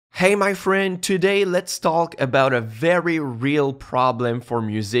Hey, my friend, today let's talk about a very real problem for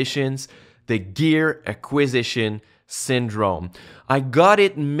musicians, the gear acquisition syndrome. I got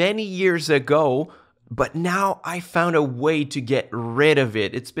it many years ago, but now I found a way to get rid of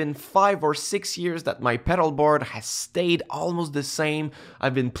it. It's been 5 or 6 years that my pedal board has stayed almost the same.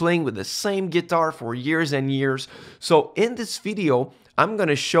 I've been playing with the same guitar for years and years. So in this video, I'm going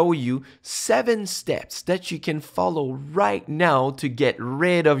to show you 7 steps that you can follow right now to get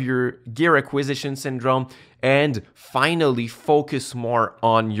rid of your gear acquisition syndrome and finally focus more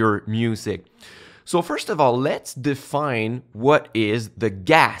on your music. So first of all, let's define what is the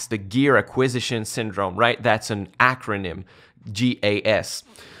G.A.S, the gear acquisition syndrome, right? That's an acronym, G.A.S.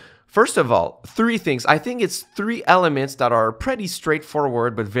 First of all, 3 things. I think it's 3 elements that are pretty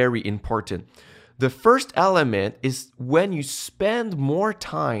straightforward but very important. The first element is when you spend more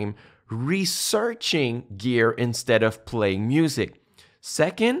time researching gear instead of playing music.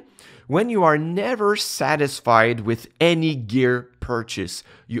 Second, when you are never satisfied with any gear purchase,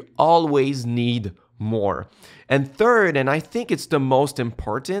 you always need more. And third, and I think it's the most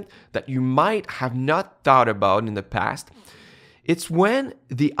important that you might have not thought about in the past, it's when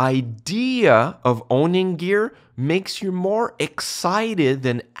the idea of owning gear makes you more excited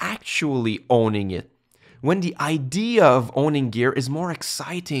than actually owning it. When the idea of owning gear is more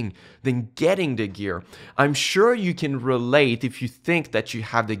exciting than getting the gear. I'm sure you can relate if you think that you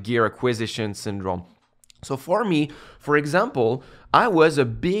have the gear acquisition syndrome. So for me, for example, I was a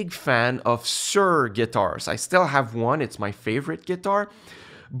big fan of Suhr guitars. I still have one, it's my favorite guitar.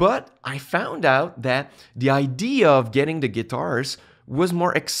 But I found out that the idea of getting the guitars was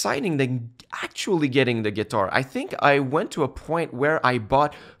more exciting than actually getting the guitar. I think I went to a point where I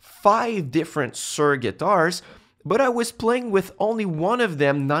bought 5 different Suhr guitars, but I was playing with only one of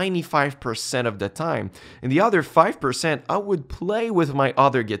them 95% of the time. And the other 5%, I would play with my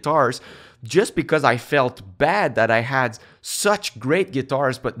other guitars just because I felt bad that I had such great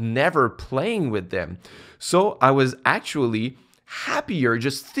guitars but never playing with them. So I was actually happier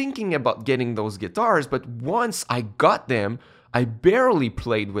just thinking about getting those guitars, but once I got them, I barely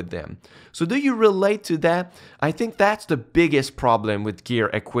played with them. So do you relate to that? I think that's the biggest problem with gear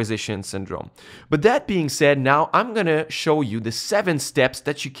acquisition syndrome. But that being said, now I'm gonna show you the 7 steps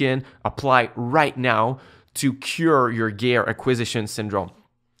that you can apply right now to cure your gear acquisition syndrome.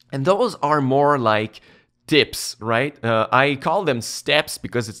 And those are more like tips, right? I call them steps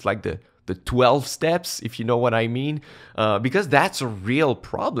because it's like the 12 steps, if you know what I mean, because that's a real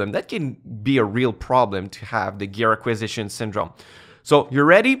problem. That can be a real problem to have the gear acquisition syndrome. So you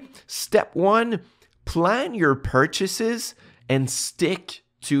ready? Step 1, plan your purchases and stick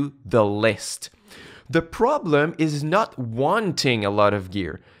to the list. The problem is not wanting a lot of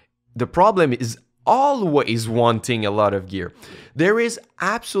gear. The problem is always wanting a lot of gear. There is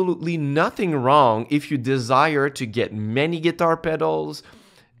absolutely nothing wrong if you desire to get many guitar pedals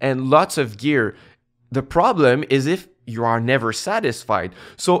and lots of gear. The problem is if you are never satisfied.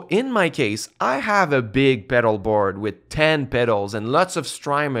 So in my case, I have a big pedal board with 10 pedals and lots of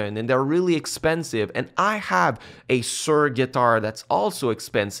Strymon, and they're really expensive. And I have a Suhr guitar that's also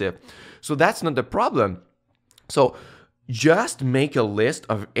expensive. So that's not the problem. So just make a list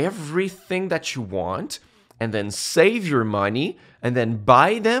of everything that you want and then save your money and then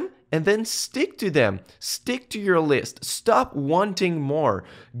buy them and then stick to them. Stick to your list. Stop wanting more.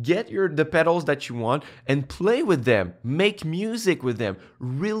 Get the pedals that you want and play with them. Make music with them.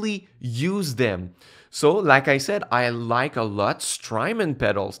 Really use them. So like I said, I like a lot Strymon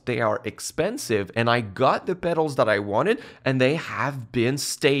pedals. They are expensive and I got the pedals that I wanted and they have been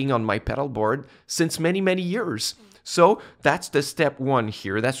staying on my pedal board since many, many years. So that's the step 1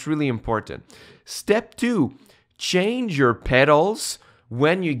 here. That's really important. Step 2, change your pedals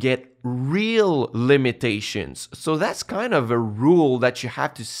when you get real limitations. So that's kind of a rule that you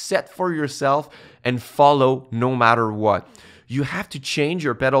have to set for yourself and follow no matter what. You have to change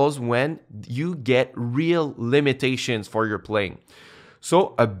your pedals when you get real limitations for your playing.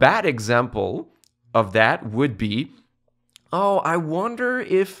 So a bad example of that would be, oh, I wonder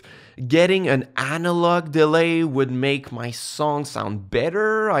if getting an analog delay would make my song sound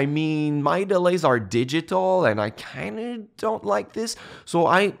better. I mean, my delays are digital and I kind of don't like this. So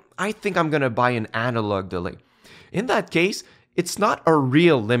I think I'm going to buy an analog delay. In that case, it's not a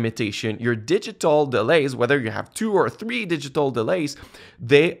real limitation. Your digital delays, whether you have 2 or 3 digital delays,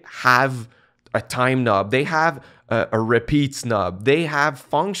 they have a time knob. They have a repeats knob. They have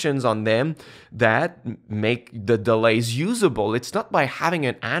functions on them that make the delays usable. It's not by having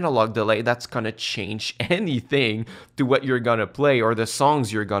an analog delay that's going to change anything to what you're going to play or the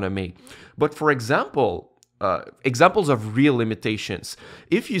songs you're going to make. But for example, examples of real limitations.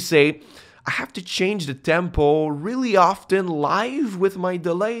 If you say, I have to change the tempo really often live with my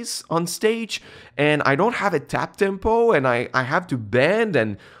delays on stage, and I don't have a tap tempo, and I have to bend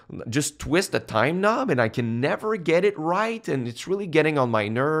and just twist the time knob, and I can never get it right, and it's really getting on my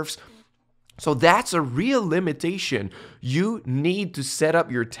nerves. So that's a real limitation. You need to set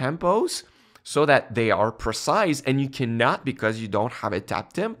up your tempos so that they are precise, and you cannot because you don't have a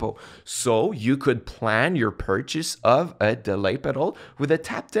tap tempo. So you could plan your purchase of a delay pedal with a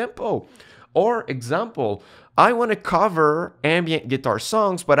tap tempo. Or example, I want to cover ambient guitar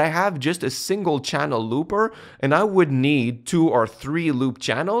songs, but I have just a single channel looper, and I would need 2 or 3 loop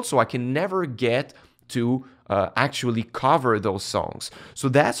channels, so I can never get to actually cover those songs. So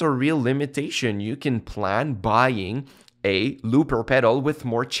that's a real limitation. You can plan buying a looper pedal with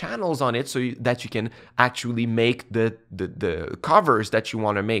more channels on it so that you can actually make the covers that you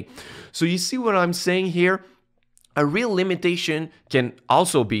want to make. So you see what I'm saying here? A real limitation can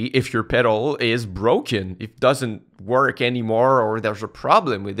also be if your pedal is broken, if it doesn't work anymore, or there's a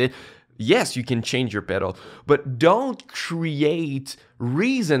problem with it. Yes, you can change your pedal, but don't create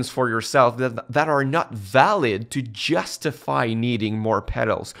reasons for yourself that are not valid to justify needing more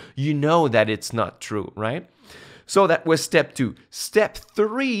pedals. You know that it's not true, right? So that was step 2. Step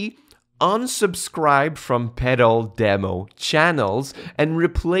 3, unsubscribe from pedal demo channels and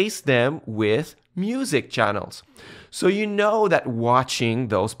replace them with music channels. So you know that watching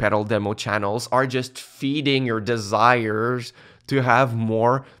those pedal demo channels are just feeding your desires to have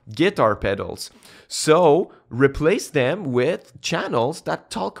more guitar pedals. So replace them with channels that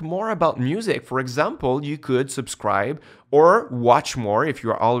talk more about music. For example, you could subscribe or watch more if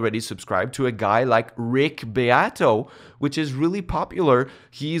you're already subscribed to a guy like Rick Beato, which is really popular.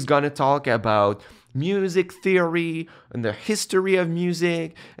 He's gonna talk about music theory and the history of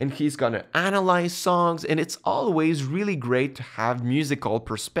music, and he's gonna analyze songs, and it's always really great to have musical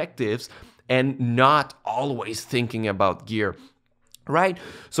perspectives and not always thinking about gear, right?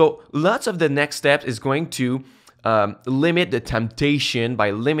 So lots of the next steps is going to limit the temptation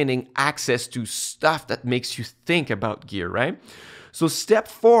by limiting access to stuff that makes you think about gear, right? So step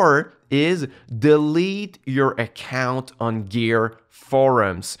 4 is delete your account on gear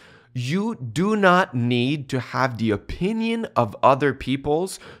forums. You do not need to have the opinion of other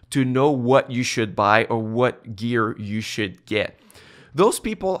people's to know what you should buy or what gear you should get. Those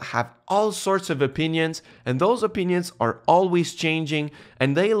people have all sorts of opinions, and those opinions are always changing,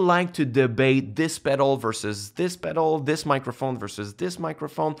 and they like to debate this pedal versus this pedal, this microphone versus this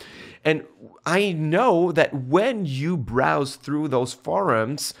microphone. And I know that when you browse through those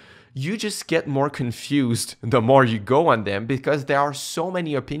forums, you just get more confused the more you go on them because there are so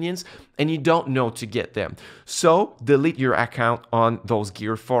many opinions and you don't know to get them. So delete your account on those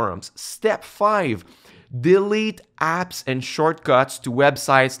gear forums. Step 5, delete apps and shortcuts to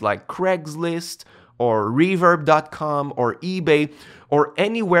websites like Craigslist or Reverb.com or eBay or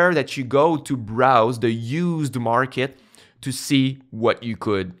anywhere that you go to browse the used market to see what you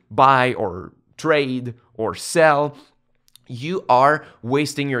could buy or trade or sell. You are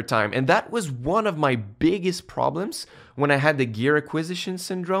wasting your time. And that was one of my biggest problems when I had the gear acquisition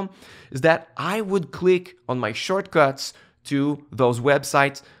syndrome, is that I would click on my shortcuts to those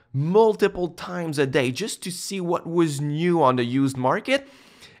websites multiple times a day just to see what was new on the used market.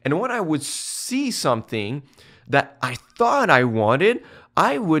 And when I would see something that I thought I wanted,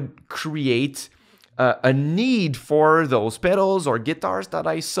 I would create a need for those pedals or guitars that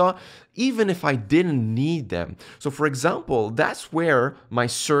I saw, even if I didn't need them. So for example, that's where my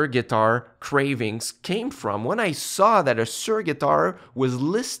Suhr guitar cravings came from. When I saw that a Suhr guitar was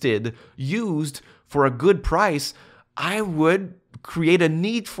listed used for a good price, I would create a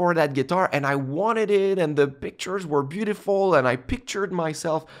need for that guitar, and I wanted it, and the pictures were beautiful, and I pictured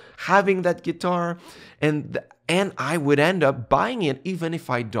myself having that guitar, and I would end up buying it even if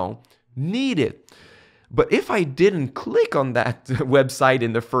I don't need it. But if I didn't click on that website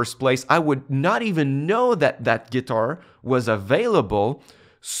in the first place, I would not even know that that guitar was available,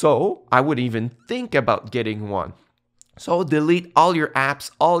 so I would even think about getting one. So delete all your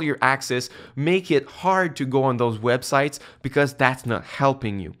apps, all your access, make it hard to go on those websites because that's not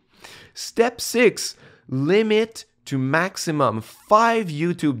helping you. Step 6, limit to maximum 5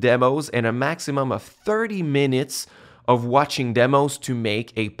 YouTube demos and a maximum of 30 minutes of watching demos to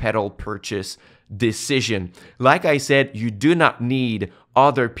make a pedal purchase decision. Like I said, you do not need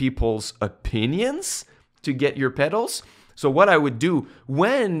other people's opinions to get your pedals. So what I would do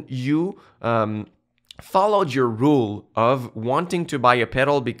when you followed your rule of wanting to buy a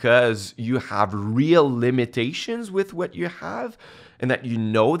pedal because you have real limitations with what you have, and that you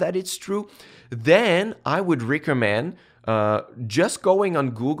know that it's true, then I would recommend just going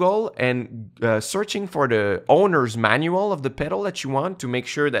on Google and searching for the owner's manual of the pedal that you want to make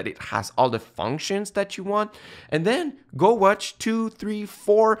sure that it has all the functions that you want. And then go watch 2, 3,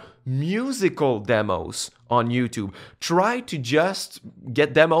 4 musical demos on YouTube. Try to just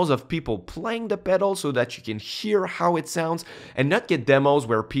get demos of people playing the pedal so that you can hear how it sounds, and not get demos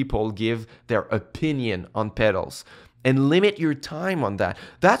where people give their opinion on pedals. And limit your time on that.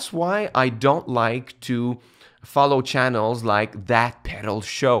 That's why I don't like to follow channels like That Pedal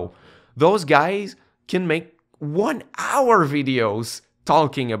Show. Those guys can make 1-hour videos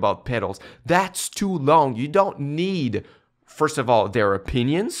talking about pedals. That's too long. You don't need, first of all, their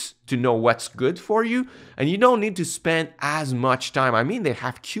opinions to know what's good for you, and you don't need to spend as much time. I mean, they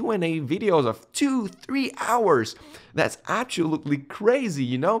have Q&A videos of 2-3 hours. That's absolutely crazy,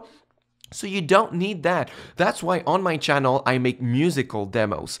 you know? So you don't need that. That's why on my channel, I make musical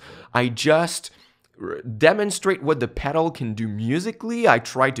demos. I just demonstrate what the pedal can do musically. I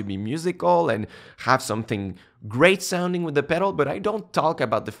try to be musical and have something great sounding with the pedal, but I don't talk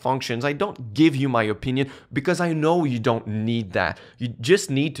about the functions. I don't give you my opinion because I know you don't need that. You just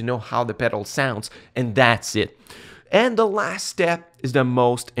need to know how the pedal sounds, and that's it. And the last step is the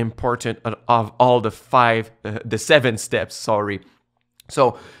most important of all the 7 steps, sorry.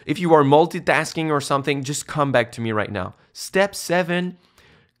 So if you are multitasking or something, just come back to me right now. Step 7,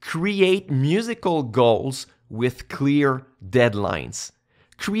 create musical goals with clear deadlines.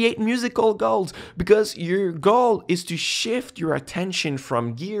 Create musical goals because your goal is to shift your attention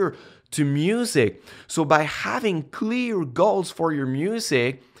from gear to music. So by having clear goals for your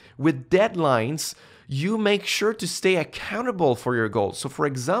music with deadlines, you make sure to stay accountable for your goals. So for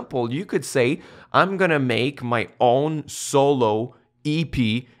example, you could say, I'm gonna make my own solo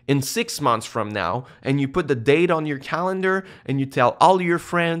EP in 6 months from now, and you put the date on your calendar and you tell all your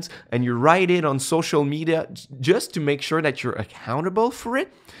friends and you write it on social media just to make sure that you're accountable for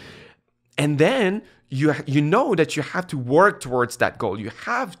it. And then you know that you have to work towards that goal. You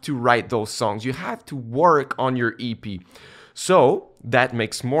have to write those songs. You have to work on your EP. So that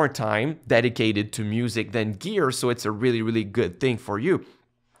makes more time dedicated to music than gear, so it's a really, really good thing for you.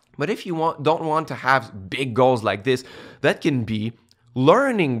 But if you don't want to have big goals like this, that can be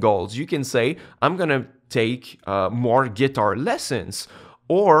learning goals. You can say, I'm gonna take more guitar lessons,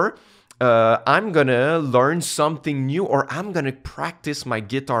 or I'm gonna learn something new, or I'm gonna practice my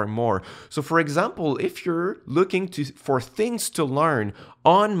guitar more. So for example, if you're looking for things to learn,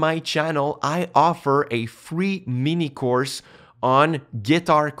 on my channel, I offer a free mini course on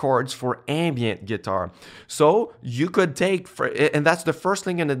guitar chords for ambient guitar. So you could take, and that's the first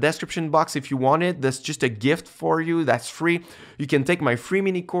link in the description box if you want it. That's just a gift for you. That's free. You can take my free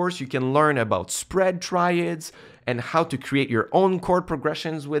mini course. You can learn about spread triads and how to create your own chord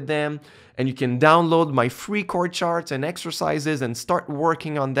progressions with them. And you can download my free chord charts and exercises and start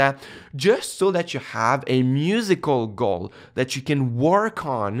working on that, just so that you have a musical goal that you can work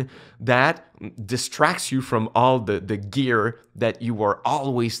on that distracts you from all the gear that you are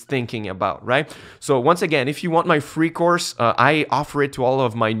always thinking about, right? So once again, if you want my free course, I offer it to all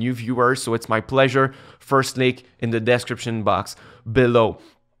of my new viewers, so it's my pleasure. First link in the description box below.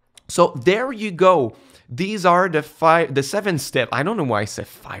 So there you go. These are the 7 steps. I don't know why I said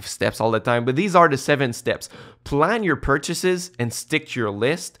 5 steps all the time, but these are the 7 steps. Plan your purchases and stick to your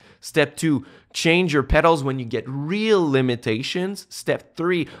list. Step 2, change your pedals when you get real limitations. Step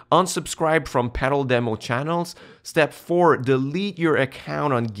 3, unsubscribe from pedal demo channels. Step 4, delete your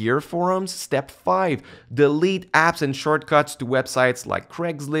account on gear forums. Step 5, delete apps and shortcuts to websites like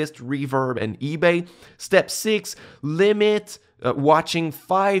Craigslist, Reverb, and eBay. Step 6, limit watching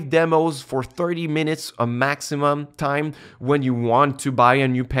 5 demos for 30 minutes a maximum time when you want to buy a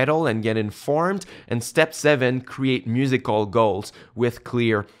new pedal and get informed. And step 7, create musical goals with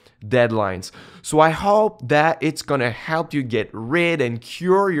clear deadlines. So I hope that it's gonna help you get rid and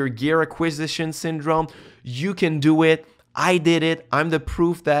cure your gear acquisition syndrome. You can do it. I did it. I'm the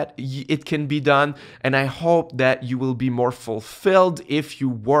proof that it can be done, and I hope that you will be more fulfilled if you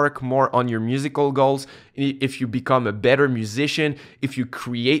work more on your musical goals, if you become a better musician, if you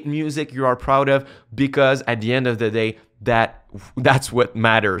create music you are proud of, because at the end of the day, that's what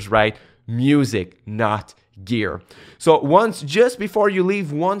matters, right? Music, not gear. So just before you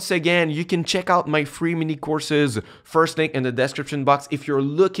leave, once again, you can check out my free mini courses, first link in the description box. If you're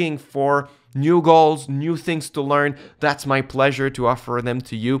looking for new goals, new things to learn, that's my pleasure to offer them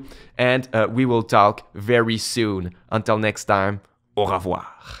to you. And we will talk very soon. Until next time, au revoir.